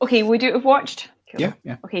Okay, would you have watched? Cool.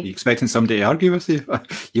 Yeah. Okay. Are you expecting somebody to argue with you?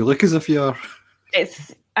 You look as if you are.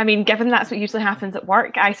 I mean, given that's what usually happens at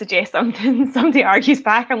work, I suggest something, somebody argues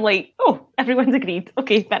back, I'm like, oh, everyone's agreed.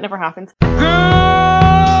 Okay, that never happens. Good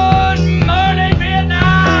morning, Vietnam!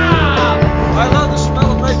 I love the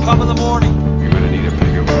smell of napalm in the morning. You're gonna need a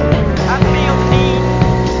bigger boat. I feel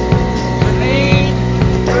the need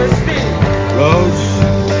for speed. Roads?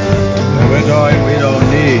 When we're going, we don't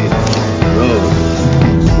need roads.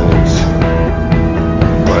 Snakes.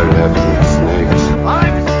 Why'd it have to be snakes?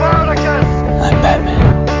 I'm Spartacus! I'm Batman.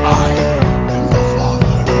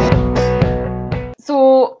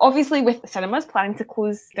 So obviously with cinemas planning to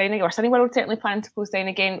close down again, or Cineworld certainly planning to close down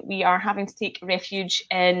again, we are having to take refuge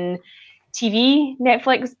in TV,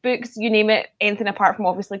 Netflix, books, you name it, anything apart from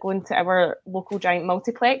obviously going to our local giant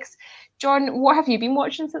multiplex. John, what have you been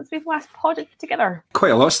watching since we've last podded together?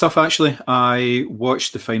 Quite a lot of stuff, actually. I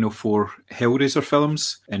watched the final 4 Hellraiser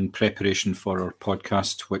films in preparation for our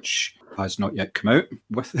podcast, which has not yet come out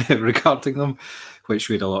with regarding them, which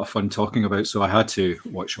we had a lot of fun talking about. So I had to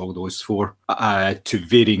watch all those 4 to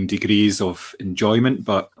varying degrees of enjoyment.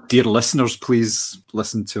 But dear listeners, please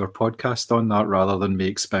listen to our podcast on that rather than me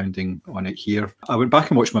expounding on it here. I went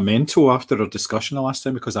back and watched Memento after our discussion the last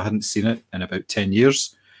time because I hadn't seen it in about 10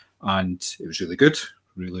 years. And it was really good.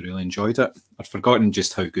 Really, really enjoyed it. I'd forgotten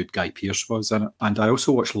just how good Guy Pearce was in it. And I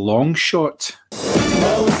also watched Long Shot.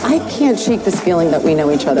 I can't shake this feeling that we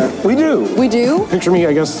know each other. We do. We do? Picture me,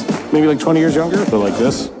 I guess, maybe like 20 years younger, but like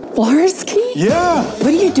this. Blarsky? Yeah. What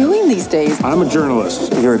are you doing these days? I'm a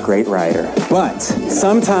journalist. You're a great writer, but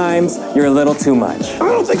sometimes you're a little too much. I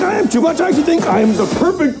don't think I am too much. I actually think I am the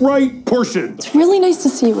perfect right portion. It's really nice to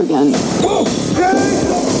see you again. Whoa!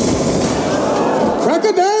 Hey! Crack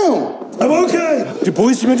it down! I'm okay. Do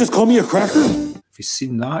policemen just call me a cracker? Have you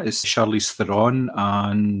seen that? It's Charlize Theron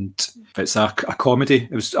and it's a comedy.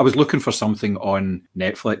 I was looking for something on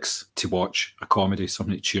Netflix to watch, a comedy,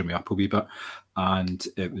 something to cheer me up a wee bit. And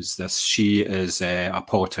it was this. She is a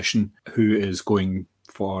politician who is going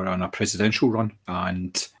on a presidential run,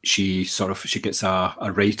 and she gets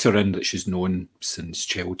a writer in that she's known since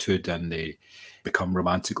childhood, and they become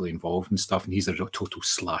romantically involved and stuff. And he's a total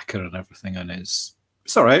slacker and everything, and it's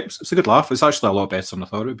all right. It's a good laugh. It's actually a lot better than I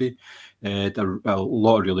thought it would be. There are a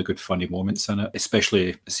lot of really good funny moments in it,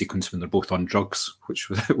 especially the sequence when they're both on drugs, which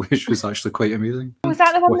was actually quite amusing. Was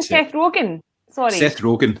that the one with Seth Rogen? Sorry. Seth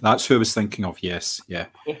Rogen, that's who I was thinking of, yes. Yeah,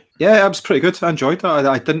 it was pretty good. I enjoyed that.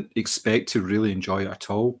 I didn't expect to really enjoy it at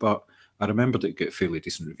all, but I remembered it got fairly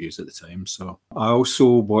decent reviews at the time. So I also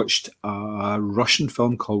watched a Russian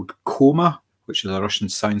film called Coma, which is a Russian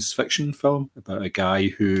science fiction film about a guy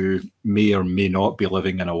who may or may not be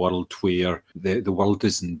living in a world where the world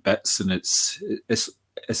is in bits, and it's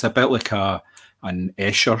a bit like an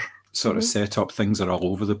Escher sort of setup. Things are all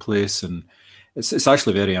over the place, and it's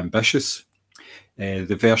actually very ambitious.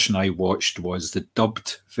 The version I watched was the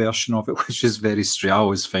dubbed version of it, which is very strange. I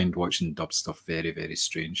always find watching dubbed stuff very, very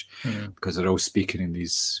strange because they're all speaking in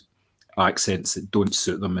these accents that don't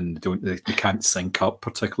suit them, and they can't sync up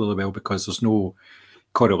particularly well because there's no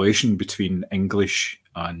correlation between English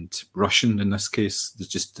and Russian in this case.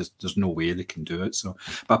 There's no way they can do it. So,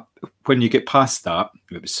 but when you get past that,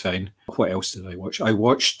 it was fine. What else did I watch? I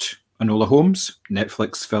watched Enola Holmes,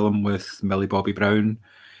 Netflix film with Millie Bobby Brown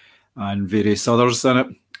and various others in it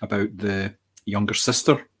about the younger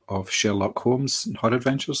sister of Sherlock Holmes and her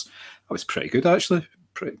adventures. That was pretty good, actually.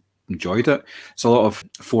 Enjoyed it. There's a lot of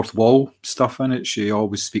fourth wall stuff in it. She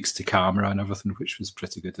always speaks to camera and everything, which was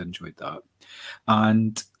pretty good. I enjoyed that.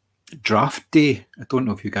 And Draft Day. I don't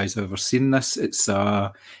know if you guys have ever seen this. It's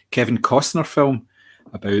a Kevin Costner film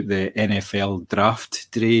about the NFL draft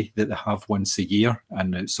day that they have once a year,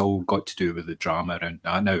 and it's all got to do with the drama around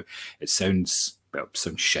that. Now, it sounds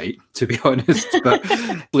shite, to be honest, but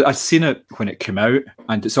I'd seen it when it came out,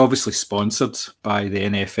 and it's obviously sponsored by the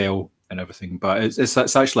NFL and everything, but it's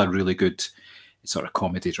actually a really good sort of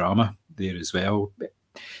comedy drama there as well.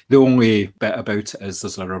 The only bit about it is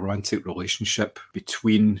there's a romantic relationship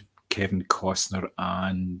between Kevin Costner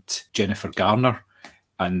and Jennifer Garner,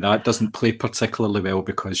 and that doesn't play particularly well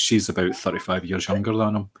because she's about 35 years younger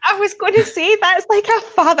than him. I was going to say that's like a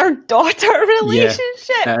father-daughter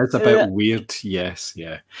relationship. Yeah, it's a bit weird, yes,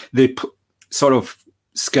 yeah. They sort of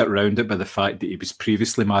skirt around it by the fact that he was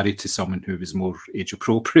previously married to someone who was more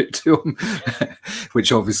age-appropriate to him,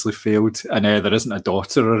 which obviously failed. And there isn't a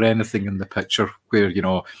daughter or anything in the picture where,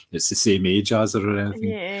 it's the same age as her or anything.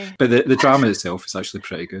 Yeah. But the drama itself is actually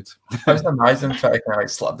pretty good. I was imagining trying to kind of like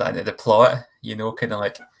slip that into the plot, kind of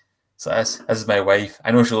like So this is my wife. I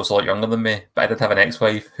know she looks a lot younger than me, but I did have an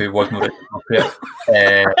ex-wife who was more appropriate.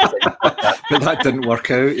 But that didn't work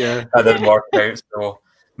out, yeah. That didn't work out, so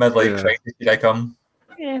midlife crisis, here I come.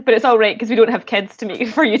 Yeah, but it's all right because we don't have kids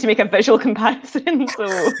for you to make a visual comparison.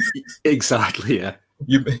 So exactly, yeah.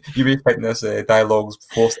 You may find this dialogue's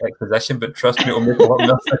forced exposition, but trust me, it'll make a lot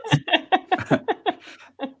of sense.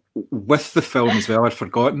 With the film as well, I'd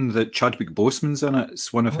forgotten that Chadwick Boseman's in it.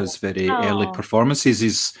 It's one of his very early performances.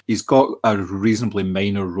 He's got a reasonably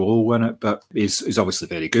minor role in it, but he's obviously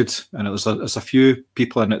very good. And there's a few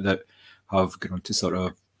people in it that have gone to sort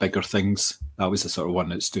of bigger things. That was the sort of one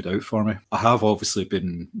that stood out for me. I have obviously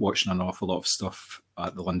been watching an awful lot of stuff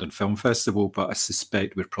at the London Film Festival, but I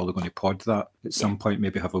suspect we're probably going to pod that at some point,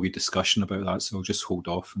 maybe have a wee discussion about that. So I'll just hold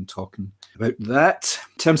off on talking about that.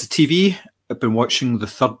 In terms of TV, I've been watching The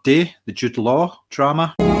Third Day, the Jude Law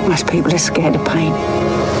drama. Most people are scared of pain,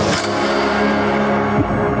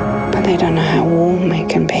 but they don't know how warm it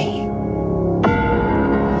can be.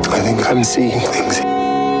 I think I'm seeing things.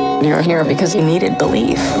 You're here because you needed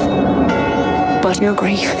belief, but your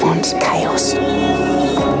grief wants chaos.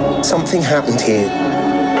 Something happened here.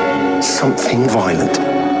 Something violent.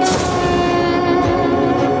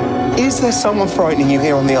 Is there someone frightening you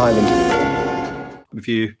here on the island? Have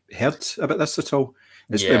you heard about this at all?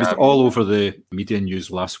 It was all over the media news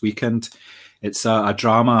last weekend. It's a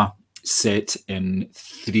drama set in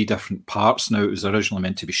 3 different parts now. It was originally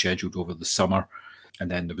meant to be scheduled over the summer, and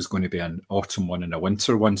then there was going to be an autumn one and a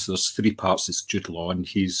winter one. So there's 3 parts. It's Jude Law, and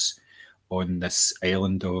he's on this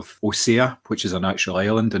island of Osea, which is an actual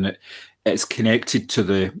island, and it's connected to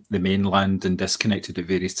the mainland and disconnected at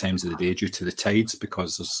various times of the day due to the tides,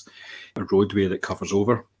 because there's a roadway that covers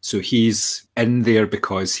over. So he's in there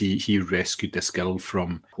because he rescued this girl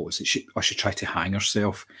from, what was it? She tried to hang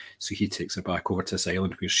herself. So he takes her back over to this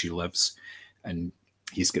island where she lives, and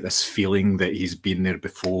he's got this feeling that he's been there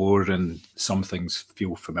before, and some things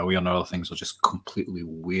feel familiar and other things are just completely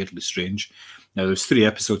weirdly strange. Now, there's 3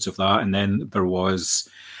 episodes of that, and then there was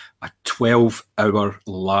a 12-hour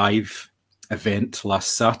live event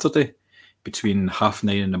last Saturday between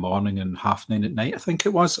 9:30 in the morning and 9:30 at night, I think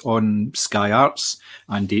it was, on Sky Arts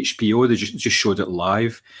and HBO. They just showed it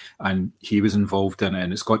live, and he was involved in it,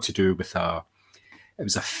 and it's got to do with it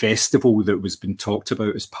was a festival that was being talked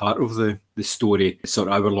about as part of the story, sort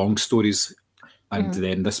of hour-long stories. And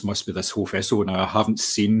then this must be this whole festival. Now, I haven't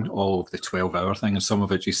seen all of the 12-hour thing, and some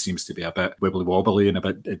of it just seems to be a bit wibbly-wobbly and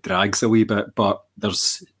it drags a wee bit, but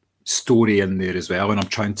there's story in there as well, and I'm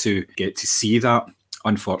trying to get to see that.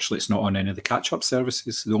 Unfortunately, it's not on any of the catch-up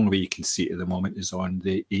services. The only way you can see it at the moment is on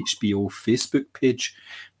the HBO Facebook page.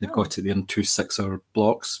 They've got it there in 2 6-hour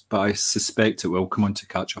blocks, but I suspect it will come on to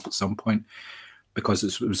catch-up at some point, because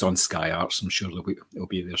it was on Sky Arts. I'm sure it'll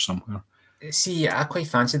be there somewhere. See, I quite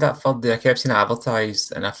fancied that third day. I kept seeing it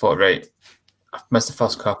advertised, and I thought, right, I've missed the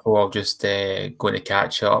first couple. I'll just go to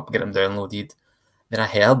catch up, get them downloaded. Then I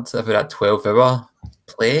heard about that 12-hour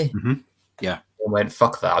play. Yeah. And went,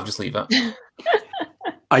 fuck that, I'll just leave it.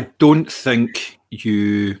 I don't think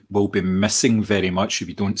you will be missing very much if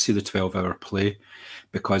you don't see the 12-hour play,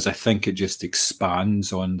 because I think it just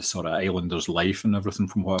expands on the sort of Islanders' life and everything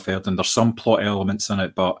from what I've heard. And there's some plot elements in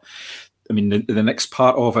it, but I mean, the next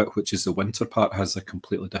part of it, which is the winter part, has a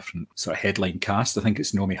completely different sort of headline cast. I think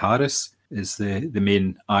it's Naomi Harris is the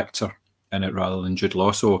main actor in it rather than Jude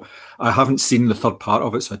Law. So I haven't seen the third part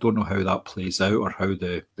of it, so I don't know how that plays out or how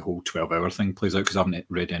the whole 12-hour thing plays out, because I haven't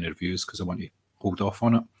read any reviews because I want to hold off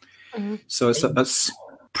on it. So it's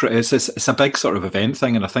a big sort of event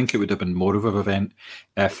thing, and I think it would have been more of an event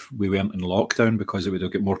if we weren't in lockdown, because it would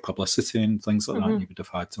have got more publicity and things like that. And you would have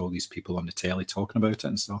had all these people on the telly talking about it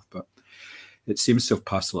and stuff, but it seems to have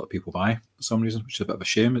passed a lot of people by for some reason, which is a bit of a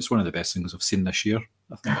shame. It's one of the best things I've seen this year,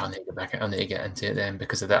 I think. I'll need to get into it then,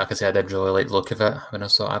 because of that. Like I said, I did really like the look of it when I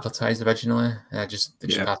saw it advertised originally, and it just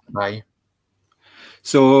passed by.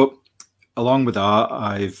 So, along with that,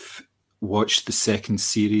 I've watched the second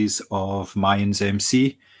series of Mayans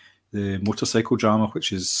MC, the motorcycle drama,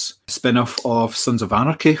 which is a spin-off of Sons of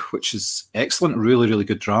Anarchy, which is excellent, really, really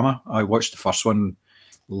good drama. I watched the first one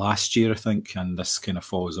last year, I think, and this kind of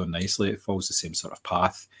follows on nicely. It follows the same sort of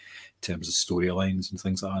path in terms of storylines and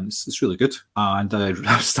things like that, and it's really good. And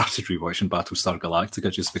I started rewatching Battlestar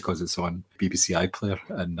Galactica just because it's on BBC iPlayer,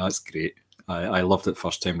 and that's great. I loved it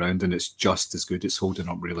first time round, and it's just as good. It's holding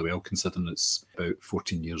up really well, considering it's about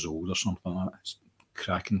 14 years old or something like that. It's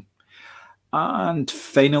cracking. And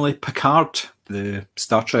finally, Picard, the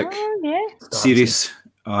Star Trek series.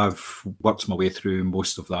 I've worked my way through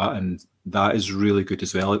most of that, and that is really good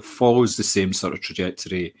as well. It follows the same sort of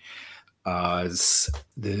trajectory as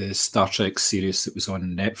the Star Trek series that was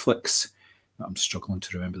on Netflix. I'm struggling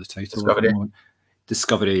to remember the title.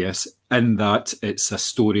 Discovery, yes. In that, it's a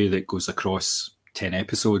story that goes across 10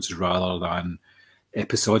 episodes rather than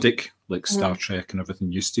episodic, like Star Trek and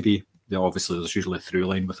everything used to be. Obviously, there's usually a through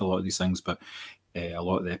line with a lot of these things, but a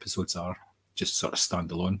lot of the episodes are just sort of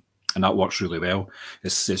standalone. And that works really well.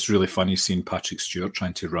 It's really funny seeing Patrick Stewart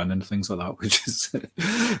trying to run and things like that,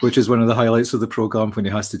 which is one of the highlights of the programme, when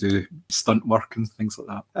he has to do stunt work and things like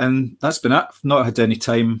that. And that's been it. I've not had any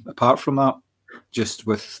time apart from that, just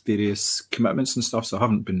with various commitments and stuff. So I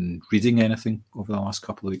haven't been reading anything over the last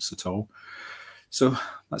couple of weeks at all. So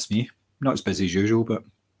that's me. Not as busy as usual, but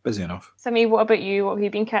busy enough. Sammy, what about you? What have you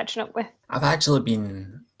been catching up with? I've actually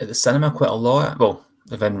been at the cinema quite a lot. Well,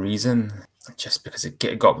 within reason, just because it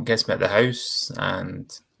gets me at the house,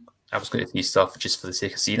 and I was going to see stuff just for the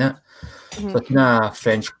sake of seeing it. So looking at a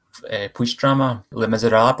French police drama, Les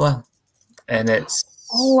Miserables, and it's...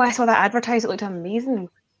 Oh, I saw that advertised. It looked amazing.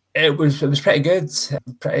 It was pretty good,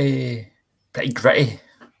 pretty gritty,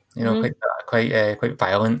 you know, quite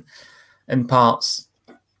violent in parts,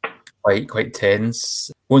 quite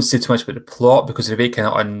tense. Won't say too much about the plot because the way it kind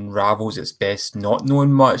of unravels, it's best not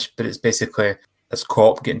knowing much. But it's basically this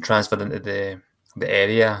cop getting transferred into the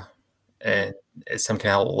area, and it's some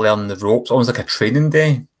kind of learning the ropes, almost like a training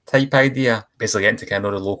day type idea. Basically getting to kind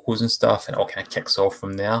of know the locals and stuff, and it all kind of kicks off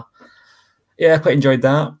from there. Yeah, I quite enjoyed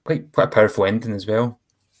that. Quite a powerful ending as well.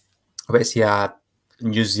 I went to see a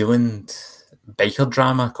New Zealand biker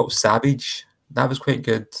drama called Savage. That was quite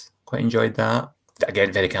good. Quite enjoyed that.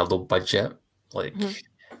 Again, very kind of low budget, like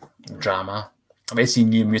drama. I went to see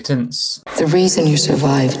New Mutants. The reason you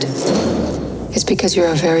survived is because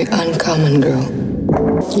you're a very uncommon girl.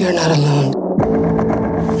 You're not alone.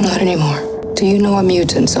 Not anymore. Do you know what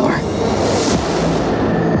mutants are?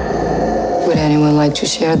 Would anyone like to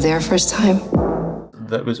share their first time?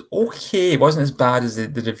 That was okay. It wasn't as bad as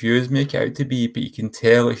the reviews make it out to be, but you can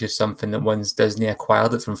tell it's just something that once Disney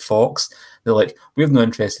acquired it from Fox, they're like, we have no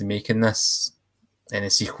interest in making this any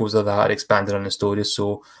sequels of that, expanded on the story,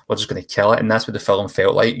 so we're just going to kill it. And that's what the film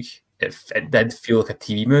felt like. It did feel like a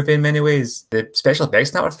TV movie in many ways. The special effects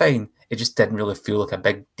in that were fine. It just didn't really feel like a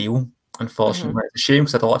big deal, unfortunately. It's a shame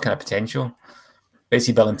because it had a lot of kind of potential. But I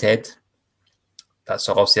see Bill and Ted. That's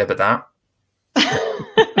all I'll say about that.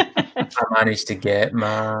 I managed to get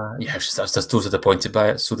my... Yeah, I was just so disappointed by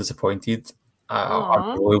it. So disappointed.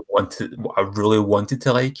 I really wanted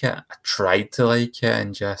to like it. I tried to like it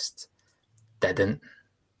and just didn't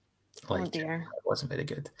like it. It wasn't very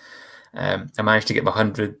good. I managed to get my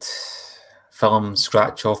 100 film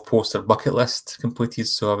scratch-off poster bucket list completed,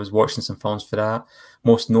 so I was watching some films for that.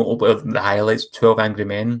 Most notably, the highlights, 12 Angry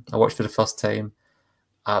Men. I watched for the first time.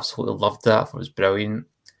 I absolutely loved that. I thought it was brilliant.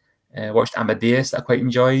 Watched Amadeus, that I quite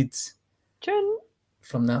enjoyed.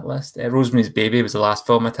 From that list. Rosemary's Baby was the last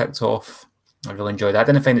film I ticked off. I really enjoyed that. I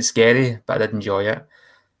didn't find it scary, but I did enjoy it.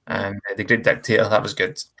 The Great Dictator, that was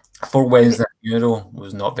good. For Wednesday Funeral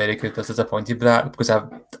was not very good. I was disappointed by that because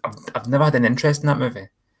I've never had an interest in that movie.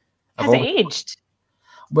 Has it aged?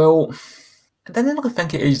 Well, I didn't really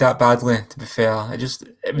think it aged that badly, to be fair.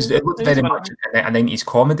 It looked very much a 90s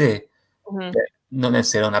comedy, but not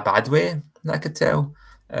necessarily in a bad way, that I could tell.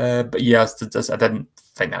 But yeah, I didn't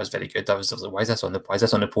think that was very good. I was like, why is this on the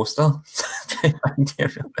poster?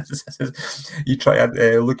 You try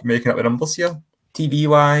to making up the numbers here. TV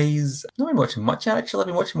wise, not been watching much actually. I've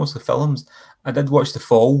been watching mostly films. I did watch The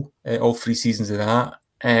Fall, all 3 seasons of that.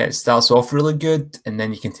 It starts off really good, and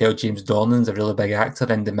then you can tell James Dornan's a really big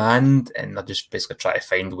actor in demand, and they're just basically trying to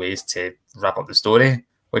find ways to wrap up the story,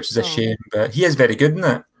 which is a shame. But he is very good in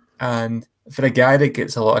it, and for a guy that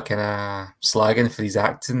gets a lot of kind of slagging for his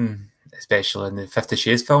acting, especially in the 50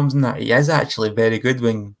 Shades films and that, he is actually very good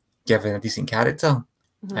when given a decent character.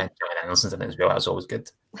 And Joanne Anderson's in it as well. That's always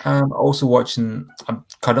good. I'm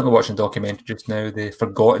currently watching a documentary just now, The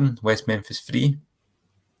Forgotten West Memphis 3.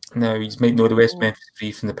 Now, you might know the West Memphis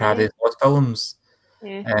 3 from the Paradise Lost films.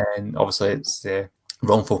 And obviously it's the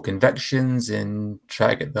wrongful convictions and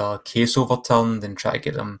try to get the case overturned and try to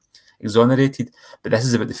get them exonerated. But this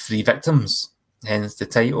is about the 3 victims, hence the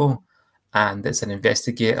title. And it's an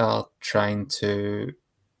investigator trying to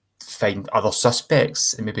find other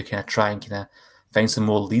suspects and maybe kind of try and kind of find some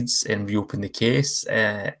more leads and reopen the case.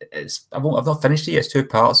 I've not finished it yet. It's 2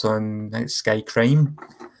 parts on Sky Crime.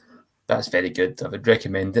 That's very good. I would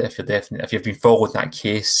recommend it if you've been following that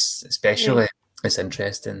case, especially. It's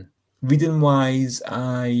interesting. Reading wise,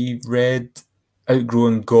 I read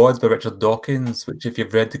Outgrowing God by Richard Dawkins, which if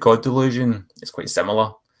you've read The God Delusion, it's quite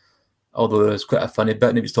similar. Although there's quite a funny bit,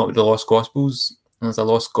 and he was talking about the Lost Gospels. and there's a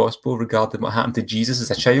lost gospel regarding what happened to Jesus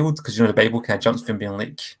as a child, because the Bible kind of jumps from being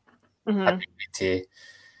like to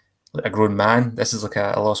like a grown man. This is like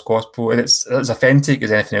a lost gospel, and it's authentic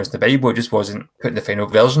as anything else in the Bible. It just wasn't put in the final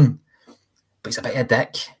version. But he's a bit of a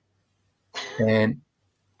dick, and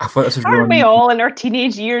I thought this was Aren't we all in our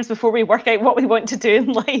teenage years before we work out what we want to do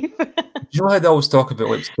in life? Do you know how they always talk about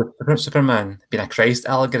like Superman being a Christ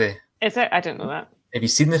allegory? Is it? I don't know that. Have you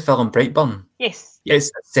seen the film Brightburn? Yes.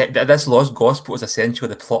 Yes. This lost gospel is essentially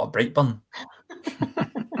the plot of Brightburn,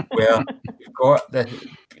 where you've got the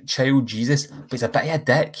child Jesus, but he's a bit of a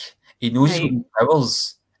dick. He knows his own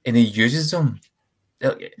powers and he uses them.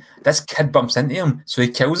 This kid bumps into him, so he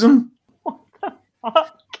kills him.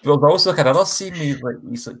 But there's also like another scene where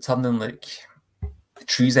he's like turning like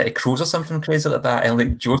trees into crows or something crazy like that, and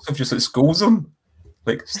like Joseph just like scolds him,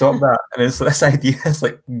 like stop that. And it's like, this idea is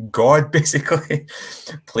like God basically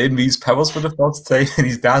playing with his powers for the first time, and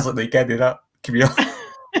his dad's like, "Get it up, come here."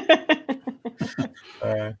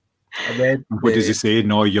 And then what does he say?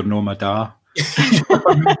 No, you're no my da.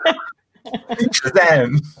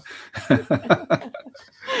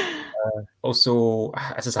 Also,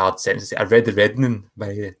 this is a hard sentence to say. I read The Reddening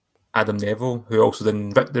by Adam Neville, who also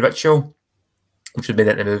did The Ritual, which was made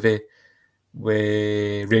into a movie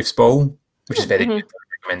with Rafe Spall, which is very good.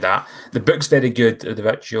 I recommend that. The book's very good, The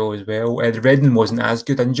Ritual as well. The Reddening wasn't as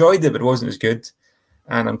good. I enjoyed it, but it wasn't as good.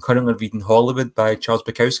 And I'm currently reading Hollywood by Charles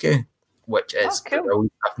Bukowski, which is cool.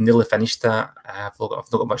 I've nearly finished that. I've not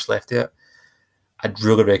got much left yet. I'd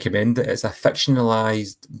really recommend it. It's a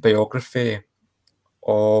fictionalized biography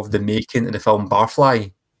of the making of the film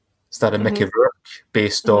Barfly, starring Mickey Rourke,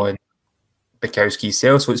 based on Bukowski's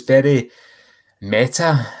self. So it's very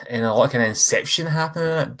meta and a lot of kind of Inception happening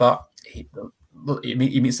in it, but he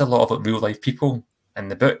meets a lot of like, real life people in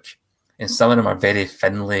the book, and some of them are very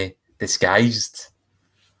thinly disguised,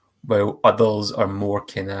 while others are more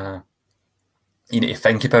kind of, you need to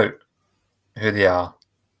think about who they are.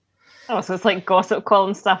 Oh, so it's like Gossip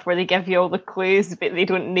Column stuff where they give you all the clues, but they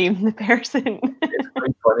don't name the person. It's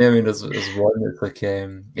quite funny. I mean, there's one that's like,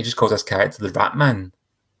 he just calls this character the Rat Man.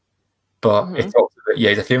 But he talks about,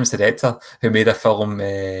 he's a famous director who made a film,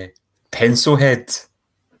 Pencilhead.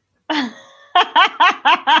 Like,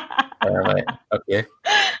 okay.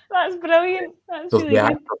 That's brilliant. That's There's really the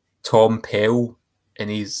good. actor Tom Pell and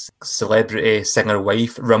his celebrity singer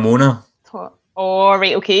wife, Ramona. Oh,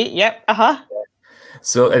 right, okay, yep,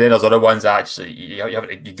 So, and then there's other ones actually,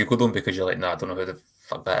 you Google them because you're like, no, I don't know who the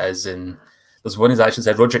fuck that is. And there's one is actually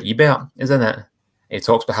said Roger Ebert, isn't it? He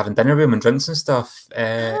talks about having dinner with him and drinks and stuff.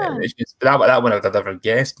 It's just, that one I would have never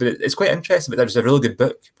guessed, but it's quite interesting. But there's a really good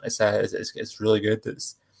book. It's really good.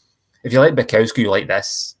 If you like Bukowski, you like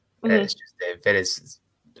this. It's just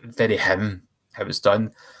very him, how it's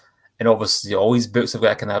done. And obviously all his books have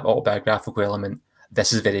got a kind of autobiographical element.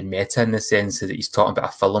 This is very meta in the sense that he's talking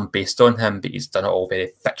about a film based on him, but he's done it all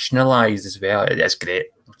very fictionalized as well. It's great.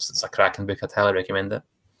 It's a cracking book. I'd highly recommend it.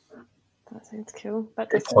 That sounds cool.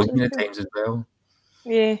 It's poignant at times as well.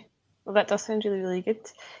 Yeah. Well, that does sound really, really good.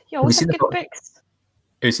 You always have good books. Have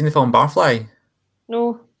you seen the film Barfly?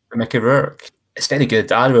 No. With Mickey Rourke. It's very good.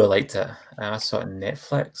 I really liked it. I saw it on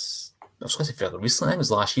Netflix. I was going to say fairly recently. I think it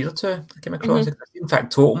was last year or two. I came across it. In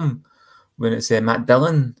fact, Totem, when it's Matt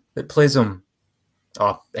Dillon that plays him.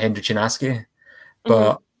 Or Henry Chinaski.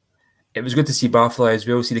 But it was good to see Barfly as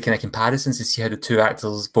well, see the kind of comparisons, to see how the two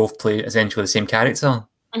actors both play essentially the same character.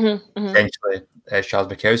 Essentially, Charles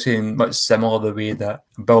Bukowski, and much similar the way that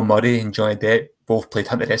Bill Murray and Johnny Depp both played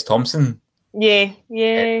Hunter S. Thompson. Yeah.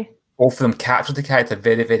 Both of them captured the character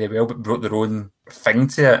very, very well, but brought their own thing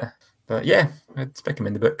to it. But yeah, I'd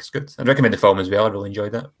recommend the book. It's good. I'd recommend the film as well. I really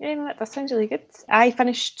enjoyed it. Yeah, no, that sounds really good. I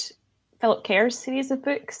finished Philip Kerr's series of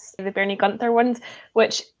books, the Bernie Gunther ones,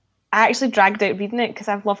 which I actually dragged out reading it because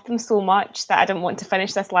I've loved them so much that I didn't want to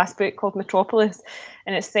finish this last book called Metropolis,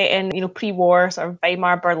 and it's set in pre-war sort of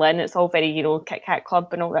Weimar Berlin. It's all very Kit Kat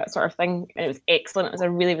Club and all that sort of thing, and it was excellent. It was a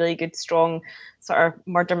really, really good, strong sort of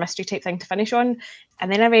murder mystery type thing to finish on.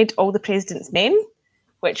 And then I read All the President's Men,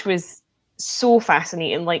 which was so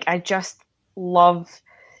fascinating. Like, I just love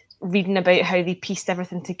reading about how they pieced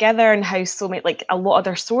everything together and how so many, like, a lot of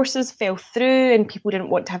their sources fell through and people didn't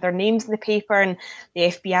want to have their names in the paper, and the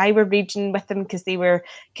FBI were raging with them because they were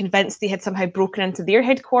convinced they had somehow broken into their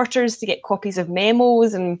headquarters to get copies of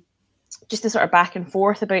memos, and just the sort of back and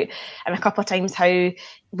forth about, and a couple of times how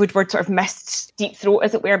Woodward sort of missed Deep Throat,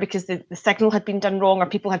 as it were, because the signal had been done wrong or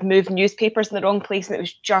people had moved newspapers in the wrong place. And it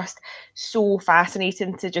was just so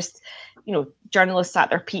fascinating to just, journalists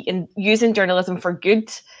at their peak and using journalism for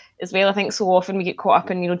good as well. I think so often we get caught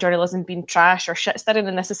up in, journalism being trash or shit stirring,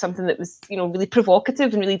 and this is something that was, really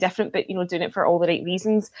provocative and really different, but, doing it for all the right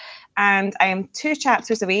reasons. And I am 2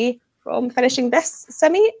 chapters away from finishing this,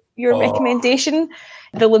 Simi, your recommendation,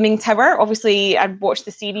 The Looming Tower. Obviously, I've watched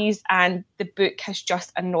the series and the book has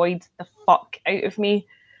just annoyed the fuck out of me.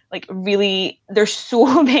 Like, really, there's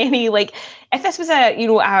so many, like, if this was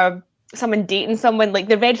someone dating someone, like,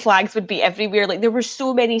 the red flags would be everywhere. Like, there were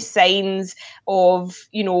so many signs of,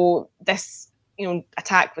 this,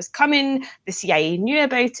 attack was coming. The CIA knew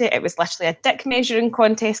about it. It was literally a dick measuring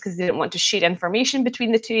contest because they didn't want to share information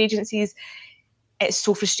between the 2 agencies. It's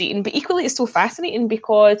so frustrating, but equally it's so fascinating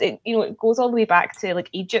because it goes all the way back to like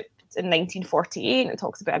Egypt in 1948, and it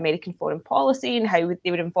talks about American foreign policy and how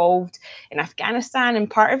they were involved in Afghanistan, and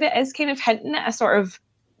part of it is kind of hinting at a sort of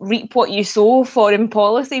reap what you sow foreign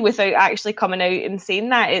policy without actually coming out and saying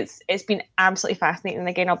that. It's been absolutely fascinating, and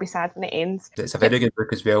again, I'll be sad when it ends. It's a very good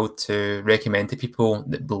book as well to recommend to people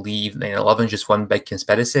that believe 9/11 is just one big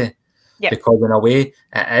conspiracy. Yep. Because in a way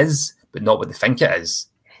it is, but not what they think it is.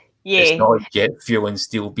 Yeah. It's not jet fuel and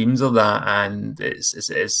steel beams or that, and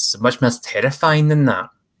it's much more terrifying than that.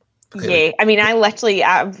 Yeah, I mean,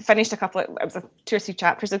 I finished it was 2 or 3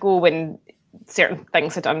 chapters ago when certain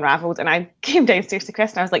things had unravelled, and I came downstairs to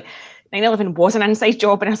Chris and I was like, 9/11 was an inside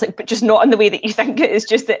job, and I was like, but just not in the way that you think it is,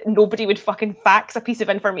 just that nobody would fucking fax a piece of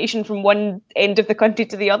information from one end of the country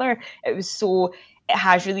to the other. It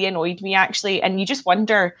has really annoyed me, actually, and you just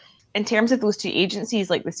wonder, in terms of those 2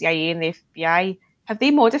 agencies, like the CIA and the FBI, have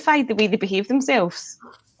they modified the way they behave themselves?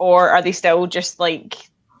 Or are they still just like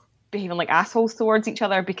behaving like assholes towards each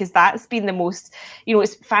other? Because that's been the most,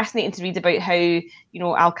 it's fascinating to read about how,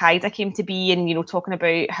 Al-Qaeda came to be, and, talking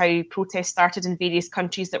about how protests started in various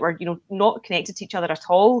countries that were, not connected to each other at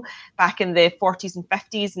all back in the 40s and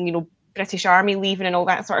 50s, and, British Army leaving and all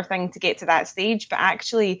that sort of thing to get to that stage. But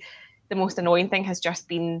actually, the most annoying thing has just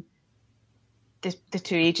been the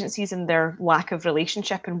 2 agencies and their lack of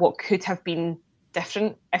relationship, and what could have been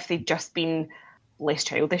different if they'd just been less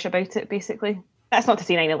childish about it, basically. That's not to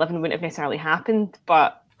say 9/11 wouldn't have necessarily happened,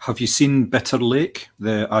 but... Have you seen Bitter Lake,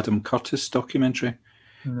 the Adam Curtis documentary?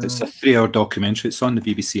 No. It's a 3-hour documentary. It's on the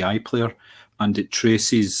BBC iPlayer, and it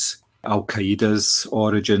traces Al-Qaeda's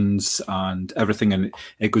origins and everything, and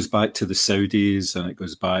it goes back to the Saudis, and it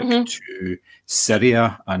goes back to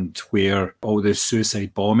Syria, and where all the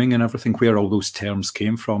suicide bombing and everything, where all those terms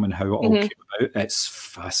came from and how it all came about. It's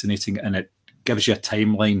fascinating, and it gives you a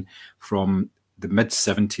timeline from the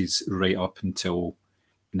mid-70s right up until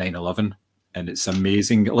 9/11, and it's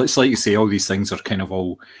amazing. It's like you say, all these things are kind of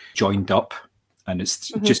all joined up, and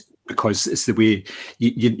it's just because it's the way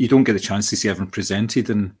you don't get the chance to see everything presented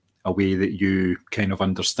in a way that you kind of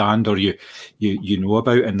understand or you know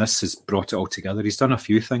about, and this has brought it all together. He's done a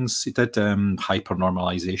few things. He did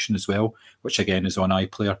Hypernormalization as well, which again is on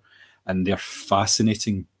iPlayer, and they're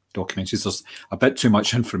fascinating documentaries. There's a bit too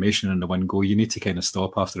much information in the one go. You need to kind of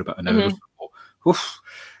stop after about an hour. Oof,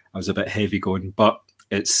 I was a bit heavy going, but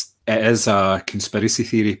it is a conspiracy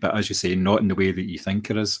theory, but as you say, not in the way that you think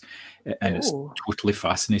it is, and it's totally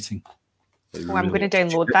fascinating. I'm going to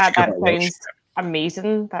download that. That sounds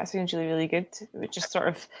amazing. That sounds really, really good. It would just sort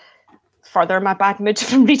of further my bad mood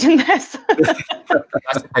from reading this. That's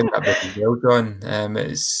the thing about it as well, John.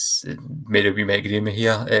 Maybe we might agree with me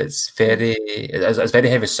here. It's a very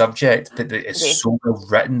heavy subject, but it's so well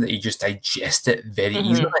written that you just digest it very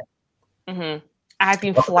easily. I've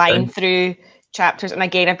been flying through chapters, and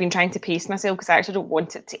again, I've been trying to pace myself because I actually don't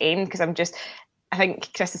want it to end, because I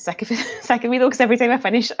think Chris is sick of me though, because every time I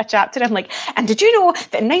finish a chapter, I'm like, and did you know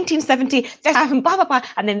that in 1970 this happened, blah blah blah,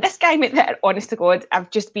 and then this guy made that. Honest to God,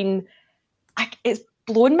 I've just been, it's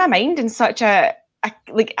blown my mind in such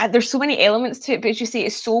there's so many elements to it, but as you say,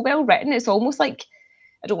 it's so well written. It's almost like,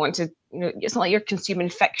 I don't want to, it's not like you're consuming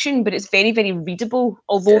fiction, but it's very, very readable.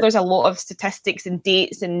 Although there's a lot of statistics and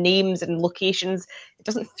dates and names and locations, it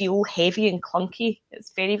doesn't feel heavy and clunky.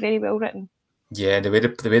 It's very, very well written. Yeah, the way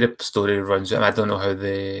the story runs, I don't know if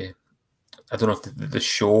the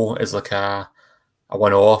show is like a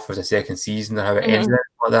one-off or a second season or how it ends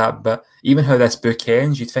like that. But even how this book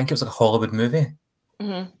ends, you'd think it was like a Hollywood movie.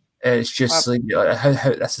 It's just like how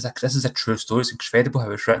this is a true story. It's incredible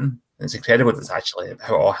how it's written. It's incredible that's actually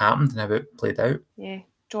how it all happened and how it played out. Yeah,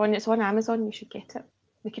 John, it's on Amazon. You should get it.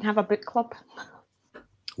 We can have a book club.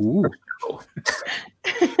 Ooh.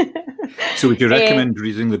 So would you recommend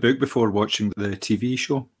reading the book before watching the TV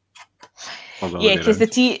show? Yeah, because the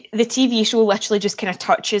TV show literally just kind of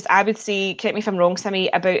touches, I would say, correct me if I'm wrong, Sammy,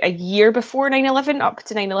 about a year before 9/11, up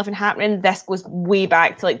to 9/11 happening. This goes way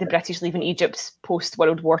back to like the British leaving Egypt post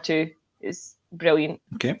World War II. It's brilliant.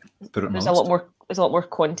 Okay, there's a lot more there's a lot more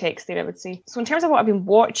context there, I would say. So in terms of what I've been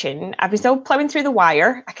watching, I've been still ploughing through The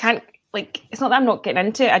Wire. I can't, like, it's not that I'm not getting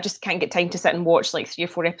into it, I just can't get time to sit and watch like 3 or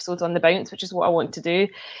 4 episodes on the bounce, which is what I want to do.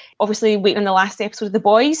 Obviously waiting on the last episode of The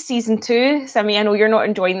Boys season 2. Sammy, I know you're not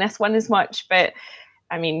enjoying this one as much, but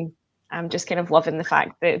I mean, I'm just kind of loving the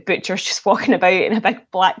fact that Butcher's just walking about in a big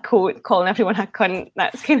black coat calling everyone a cunt.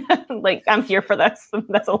 That's kind of like, I'm here for this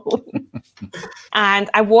alone. And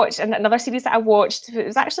I watched another series that I watched, it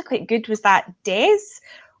was actually quite good, was that Des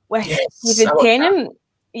with David Tennant.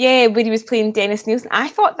 Yeah, where he was playing Dennis Nielsen. I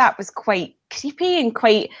thought that was quite creepy and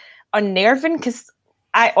quite unnerving because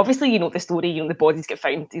obviously, you know the story, you know, the bodies get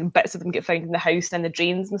found, bits of them get found in the house and the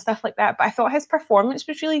drains and stuff like that. But I thought his performance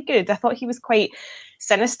was really good. I thought he was quite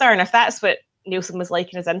sinister. And if that's what Nielsen was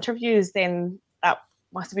like in his interviews, then that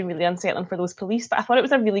must have been really unsettling for those police. But I thought it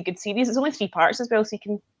was a really good series. It's only 3 parts as well, so you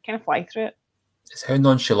can kind of fly through it. It's how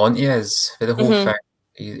nonchalant he is for the whole thing.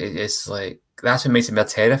 It's like, that's what makes him more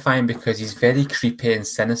terrifying, because he's very creepy and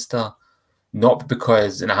sinister. Not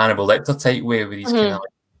because in a Hannibal Lecter type way where he's kind of like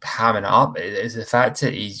hamming it up. It's the fact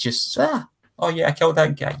that he's just, oh yeah, I killed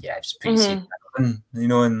that guy. Yeah, just put your seat down, you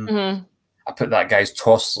know, and I put that guy's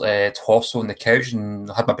torso on the couch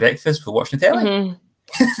and had my breakfast for watching the telly.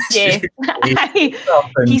 Yeah,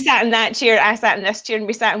 he sat in that chair, I sat in this chair, and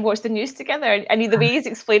we sat and watched the news together. And the way he's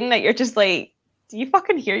explaining it, you're just like, do you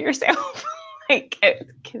fucking hear yourself? Like,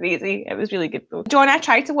 it's crazy. It was really good though. John, I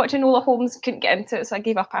tried to watch Enola Holmes, couldn't get into it, so I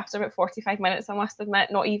gave up after about 45 minutes, I must admit.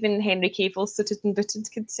 Not even Henry Cavill's suited and booted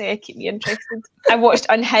could keep me interested. I watched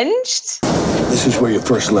Unhinged. This is where your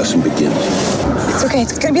first lesson begins. It's okay.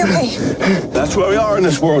 It's gonna be okay. That's where we are in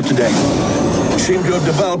this world today. We seem to have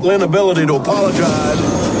developed an inability to apologize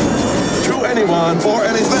to anyone for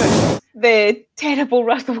anything. The terrible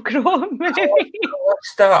Russell Crowe movie. I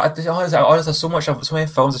watched that. Honestly, so many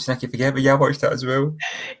films I keep forgetting, but yeah, I watched that as well.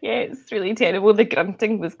 Yeah, it's really terrible. The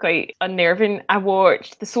grunting was quite unnerving. I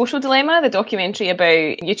watched The Social Dilemma, the documentary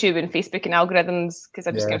about YouTube and Facebook and algorithms, because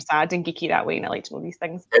I'm just kind of sad and geeky that way, and I like to know these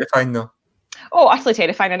things. Terrifying though. Oh, utterly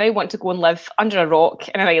terrifying. I now want to go and live under a rock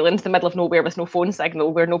in an island in the middle of nowhere with no phone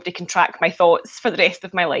signal, where nobody can track my thoughts for the rest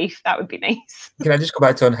of my life. That would be nice. Can I just go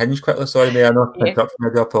back to Unhinged quickly? Sorry, mate, I know I interrupted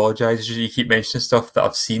you. I do apologise. It's just you keep mentioning stuff that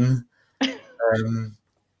I've seen.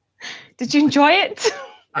 Did you enjoy it?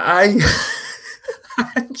 I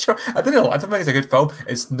don't know. I don't think it's a good film.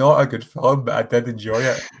 It's not a good film, but I did enjoy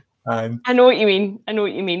it. And I know what you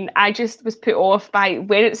mean. I just was put off by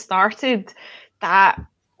where it started, that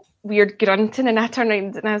weird grunting, and I turned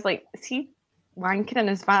around and I was like, is he wanking in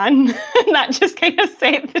his van? And that just kind of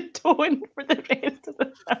set the tone for the rest of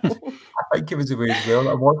the film. I think it was a way as well.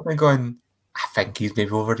 I'm watching it going, I think he's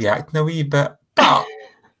maybe overreacting a wee bit, but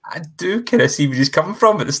I do kind of see where he's coming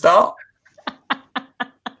from at the start.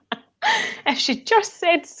 If she just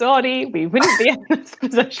said sorry, we wouldn't be in this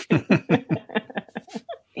position.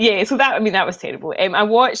 Yeah, so that was terrible. I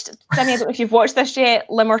watched, Sammy, I don't know if you've watched this yet,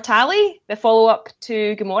 L'Immortale, the follow-up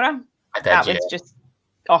to Gomorrah. That was just,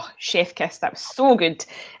 chef kiss. That was so good.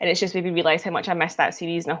 And it's just made me realise how much I missed that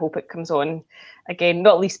series, and I hope it comes on again,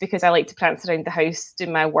 not least because I like to prance around the house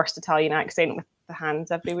doing my worst Italian accent with the hands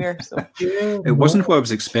everywhere. So it wasn't what I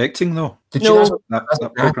was expecting, though. Did you know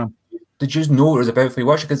that program? Did you know what it was about before you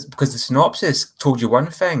watched it? Because the synopsis told you one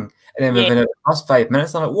thing, and then within the last 5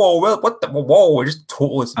 minutes, I'm like, whoa, just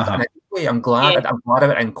totally. I'm glad I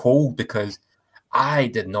went in cold, because I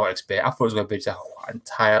did not expect. I thought it was going to be just an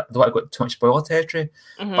entire. I don't want to go too much spoiler territory,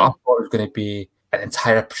 but I thought it was going to be an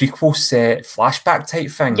entire prequel set flashback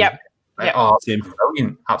type thing. Yep.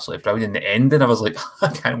 Brilliant, absolutely brilliant. The ending, I was like, I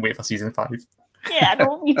can't wait for season 5. Yeah, I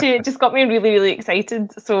know, me too. It just got me really, really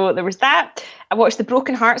excited. So there was that. I watched The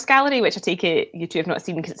Broken Hearts Gallery, which I take it you two have not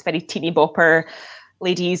seen because it's very teeny bopper,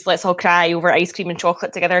 ladies, let's all cry over ice cream and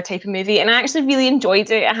chocolate together type of movie. And I actually really enjoyed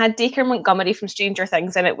it. It had Dacre Montgomery from Stranger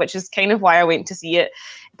Things in it, which is kind of why I went to see it.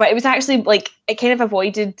 But it was actually it kind of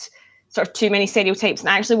avoided sort of too many stereotypes. And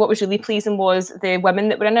actually what was really pleasing was the women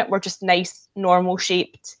that were in it were just nice, normal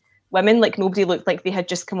shaped women. Like, nobody looked like they had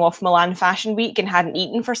just come off Milan Fashion Week and hadn't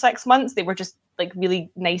eaten for 6 months. They were just like really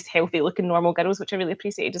nice, healthy looking normal girls, which I really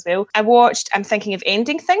appreciated as well. I watched I'm Thinking of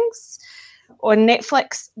Ending Things on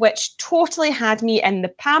Netflix, which totally had me in the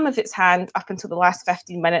palm of its hand up until the last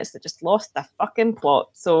 15 minutes that just lost the fucking plot.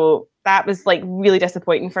 So that was like really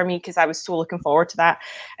disappointing for me, because I was so looking forward to that.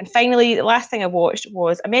 And finally, the last thing I watched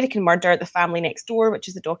was American Murder, The Family Next Door, which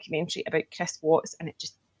is a documentary about Chris Watts, and it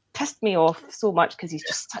just pissed me off so much because he's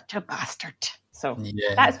just such a bastard. So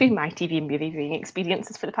that's been my TV and movie viewing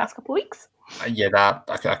experiences for the past couple of weeks. That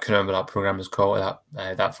I can remember that program was called,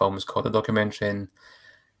 that film was called, the documentary. And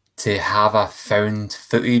to have a found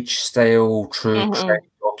footage style true crime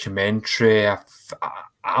documentary.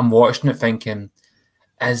 I'm watching it thinking,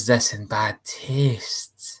 is this in bad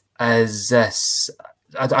taste? Is this...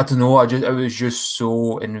 I don't know. It was just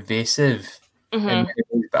so invasive. And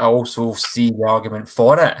I also see the argument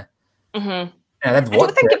for it. And I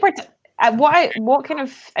don't think what kind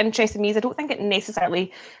of interested me is I don't think it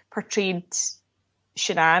necessarily portrayed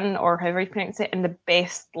Shanann, or however you pronounce it, in the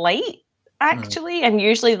best light, actually. And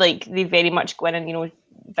usually, like, they very much go in and, you know,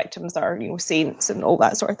 victims are, you know, saints and all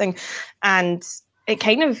that sort of thing. And it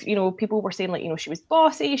kind of, you know, people were saying, like, you know, she was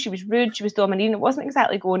bossy, she was rude, she was dominating. It wasn't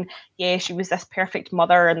exactly going, yeah, she was this perfect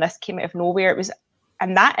mother and this came out of nowhere. It was,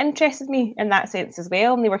 and that interested me in that sense as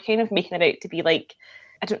well. And they were kind of making it out to be like,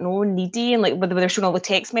 I don't know, needy, and like whether they're showing all the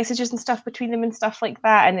text messages and stuff between them and stuff like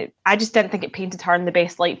that. And I just didn't think it painted her in the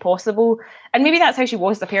best light possible. And maybe that's how she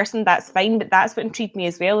was as a person, that's fine, but that's what intrigued me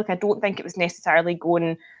as well. Like, I don't think it was necessarily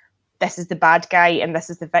going, this is the bad guy and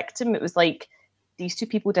this is the victim. It was like, these two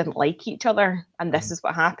people didn't like each other and this is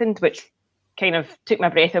what happened, which kind of took my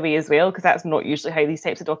breath away as well, because that's not usually how these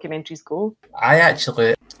types of documentaries go. I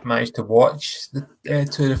actually managed to watch the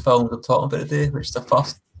two of the films I'm talking about today, which is the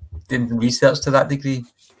first in research to that degree.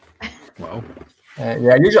 Wow.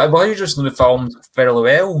 Yeah, I just know the films fairly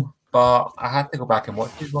well, but I had to go back and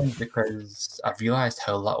watch these ones because I realised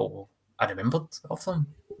how little I remembered of them.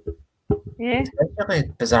 Yeah.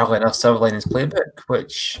 Especially, bizarrely enough, Silver Linings Playbook,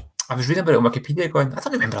 which I was reading about it on Wikipedia going, I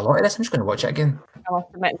don't remember a lot of this, I'm just going to watch it again. I must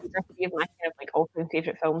admit, these are three of my kind of like all-time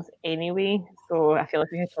favourite films anyway, so I feel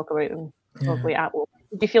like we could talk about them probably at all.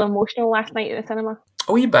 Did you feel emotional last night at the cinema?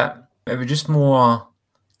 A wee bit. It was just more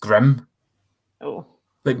grim. Oh.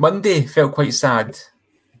 Like, Monday felt quite sad,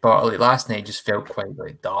 but like last night just felt quite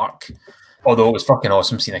like dark. Although it was fucking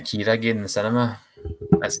awesome seeing Akira again in the cinema.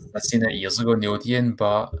 I'd seen it years ago in the Odeon,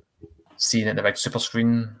 but seeing it in the big super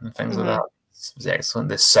screen and things like that was excellent.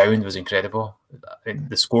 The sound was incredible. I mean,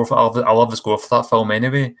 the score for I love the score for that film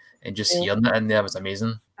anyway, and just hearing it in there was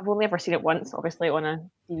amazing. I've only ever seen it once, obviously on a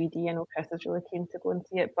DVD. I know Chris is really keen to go and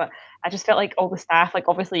see it, but I just felt like all the staff, like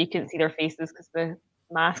obviously you couldn't see their faces because the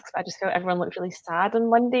masks, but I just felt everyone looked really sad on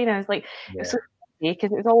Monday, and I was like, it was so sad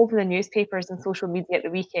because it was all over the newspapers and social media at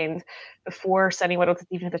the weekend before Cineworld had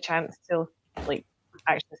even had a chance to like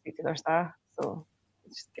actually speak to their staff. So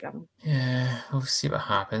it's just grim. Yeah, we'll see what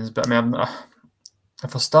happens. But I mean,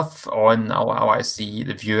 if there's stuff on, I want to see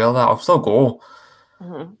the view of that. I'll still go.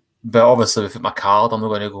 But obviously, with my card, I'm not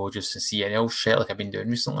going to go just to see any old shit like I've been doing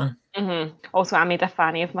recently. Also, I made a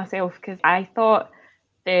fanny of myself because I thought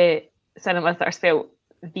the cinemas that are spelled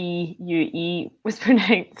VUE was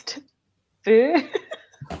pronounced Vue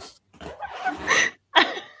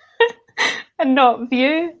and not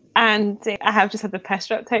View. And I have just had the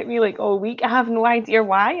piss ripped out of me like all week. I have no idea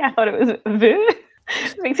why. I thought it was Vue.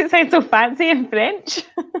 It makes it sound so fancy in French.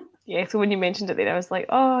 Yeah, so when you mentioned it there, I was like,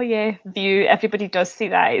 oh yeah, View. Everybody does say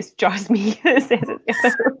that. It's just me that says it the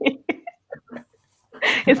other way.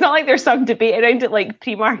 It's not like there's some debate around it like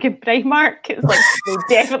Primark and Primark. It's like no,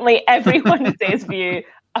 definitely everyone says View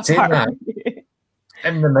apart from you.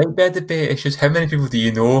 And there might be a debate. It's just how many people do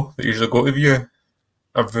you know that usually go to View?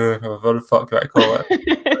 Or View, or whatever the fuck you want to call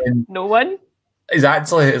it. No one.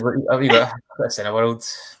 Exactly. It's like, I've got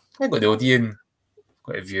Cineworld. I've got the Odeon.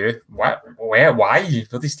 Got a View. What? Where? Why?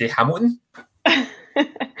 Will they stay Hamilton?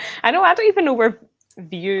 I know. I don't even know where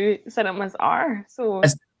View cinemas are. So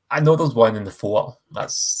I know there's one in the Fort.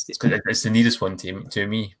 It's the nearest one to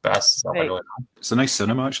me. But that's not what I know. It's a nice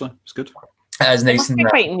cinema, actually. It's good. It is nice. It must be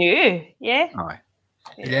quite new. Yeah. Aye.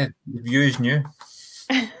 Yeah. The View is new.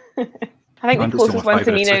 I think the closest one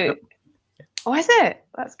to me now. Oh, is it?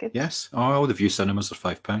 That's good. Yes. Oh, all the View cinemas are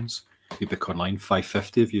 £5. You book online,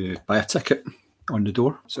 $5.50 if you buy a ticket on the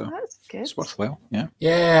door. So that's good. It's worthwhile. Yeah.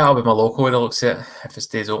 Yeah, I'll be my local when it looks at if it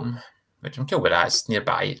stays open. Which I'm cool with that. It's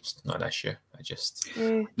nearby. It's not an issue.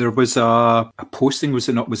 There was a posting. Was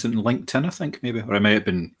it not? Was it in LinkedIn? I think maybe, or it might have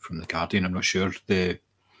been from the Guardian. I'm not sure. The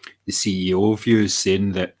CEO of View is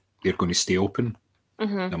saying that they're going to stay open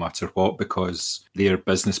no matter what, because their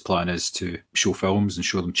business plan is to show films and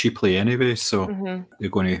show them cheaply anyway. So they're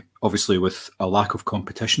going to, obviously with a lack of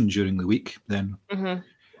competition during the week, then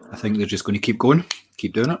I think they're just going to keep going,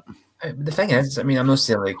 keep doing it. The thing is, I mean, I'm not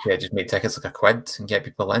saying like just make tickets like £1 and get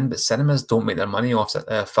people in, but cinemas don't make their money off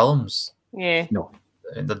films. Yeah. No.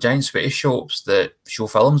 They're giant sweaty shops that show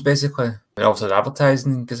films basically. They're also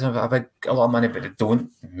advertising because they have a lot of money, but they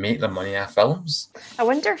don't make their money off films. I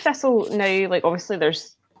wonder if this will now, like obviously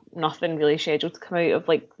there's nothing really scheduled to come out of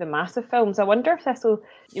like the massive films. I wonder if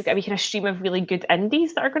you'll get a wee kind of stream of really good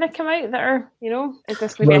indies that are going to come out that are, is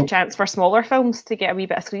this maybe a chance for smaller films to get a wee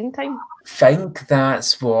bit of screen time? I think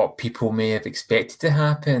that's what people may have expected to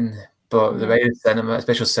happen. But the way the cinema,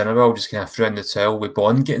 especially Cineworld, just kind of threw in the towel with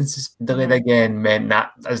Bond getting delayed again meant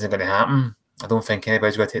that isn't going to happen. I don't think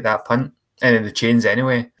anybody's going to take that punt. And in the chains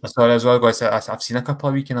anyway. I saw it as well. I've seen a couple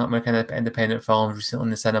of weekend kind of independent films recently in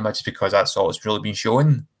the cinema just because that's all it's really been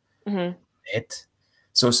shown.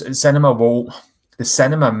 So the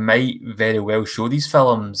cinema might very well show these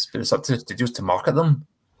films, but it's up to the studios to market them.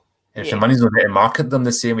 And if the money's not there to market them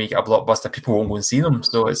the same way you get a blockbuster, people won't go and see them.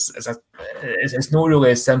 So it's not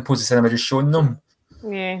really as simple as the cinema just showing them.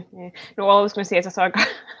 Yeah. No, all I was going to say is I saw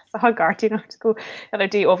a Guardian article the other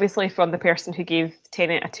day, obviously from the person who gave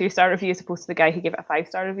Tenet a 2-star review as opposed to the guy who gave it a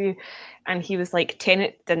 5-star review. And he was like,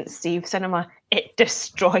 Tenet didn't save cinema, it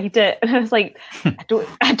destroyed it. And I was like,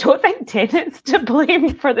 I don't think Tenet's to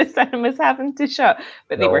blame for the cinemas having to shut,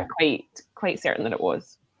 but they were quite certain that it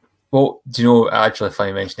was. Well, do you know, actually,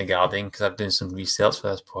 funny mention The Guardian, because I've done some research for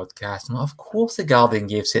this podcast. And of course, The Guardian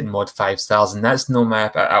gave Satan Mod 5 stars, and that's no my.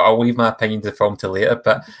 I'll leave my opinion to the film till later,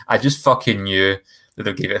 but I just fucking knew that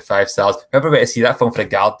they gave it 5 stars. Whoever went to see that film for The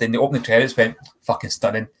Guardian, the opening credits went fucking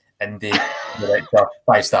stunning, and the director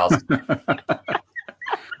 5 stars.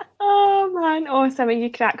 Oh man, Simon, you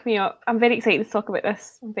crack me up. I'm very excited to talk about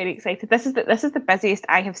this. I'm very excited. This is the busiest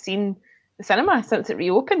I have seen the cinema since it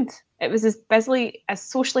reopened. It was as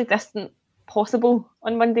socially distant possible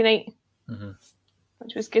on Monday night,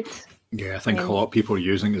 which was good. Yeah, I think a lot of people are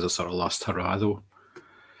using it as a sort of last hurrah though,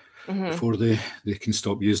 before they can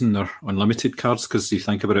stop using their unlimited cards, because you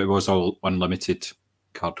think about it, it was all unlimited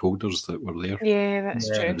card holders that were there. Yeah, that's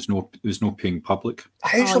true. There was no paying public.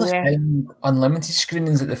 I usually find unlimited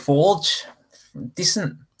screenings at the Forge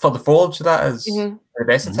decent for the Forge. That is the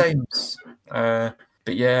best of times.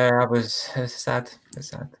 But yeah, it's sad. It's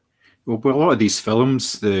sad. Well, a lot of these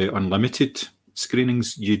films, the unlimited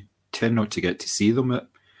screenings, you tend not to get to see them at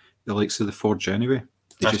the likes of the Forge anyway.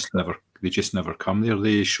 They just never come there.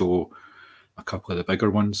 They show a couple of the bigger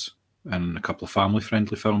ones and a couple of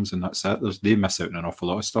family-friendly films, and that's it. They miss out on an awful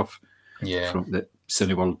lot of stuff. Yeah, from that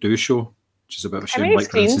Cineworld do show, which is a bit of a shame. How many like,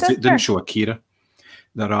 for instance, screens it didn't show Akira.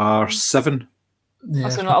 There are 7. Yeah.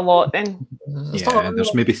 Also not a lot then. Yeah,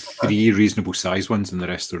 there's maybe 3 reasonable size ones and the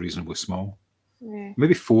rest are reasonably small. Yeah.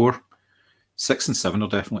 Maybe 4. 6 and 7 are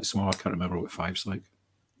definitely small. I can't remember what 5's like.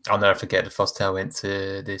 I'll never forget the first time I went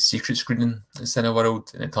to the secret screening at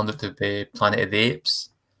Cineworld, and it turned out to be Planet of the Apes.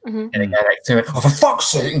 And the guy next to me went, "Oh, for fuck's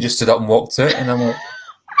sake," and just stood up and walked out. And I'm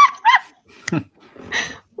like,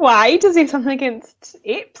 why? Does he have something against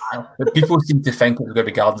apes? But people seem to think it was going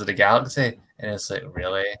to be Guardians of the Galaxy, and it's like,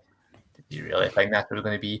 really? You really think that's what it was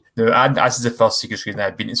going to be? No, this is the first secret screening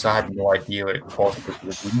I'd been to, so I had no idea what it possibly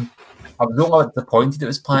could have been. I was only disappointed it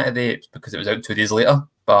was Planet of the Apes because it was out 2 days later.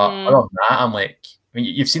 But other than that, I'm like, I mean,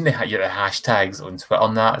 you've seen the hashtags on Twitter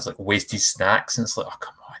on that. It's like wasted snacks, and it's like, oh,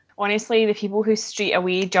 come on. Honestly, the people who straight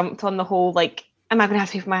away jumped on the whole, like, am I going to have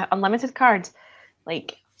to pay for my unlimited card?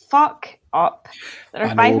 Like, fuck up. There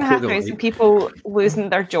are 5,500 people losing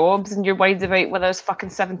their jobs, and you're worried about whether there's fucking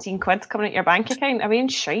 17 quid coming out your bank account. I mean,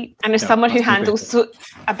 shite. And as someone who handles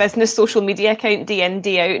a business social media account day in,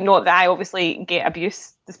 day out, not that I obviously get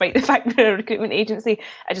abuse despite the fact that we're a recruitment agency,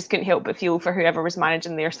 I just couldn't help but feel for whoever was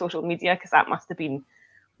managing their social media, because that must have been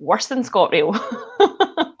worse than ScotRail.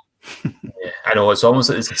 Yeah, I know, it's almost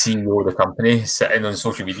like it's the CEO of the company sitting on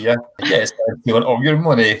social media. Yes, you want all your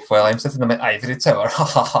money while I'm sitting on my ivory tower. Ha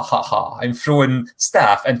ha ha ha ha. I'm throwing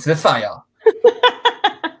staff into the fire.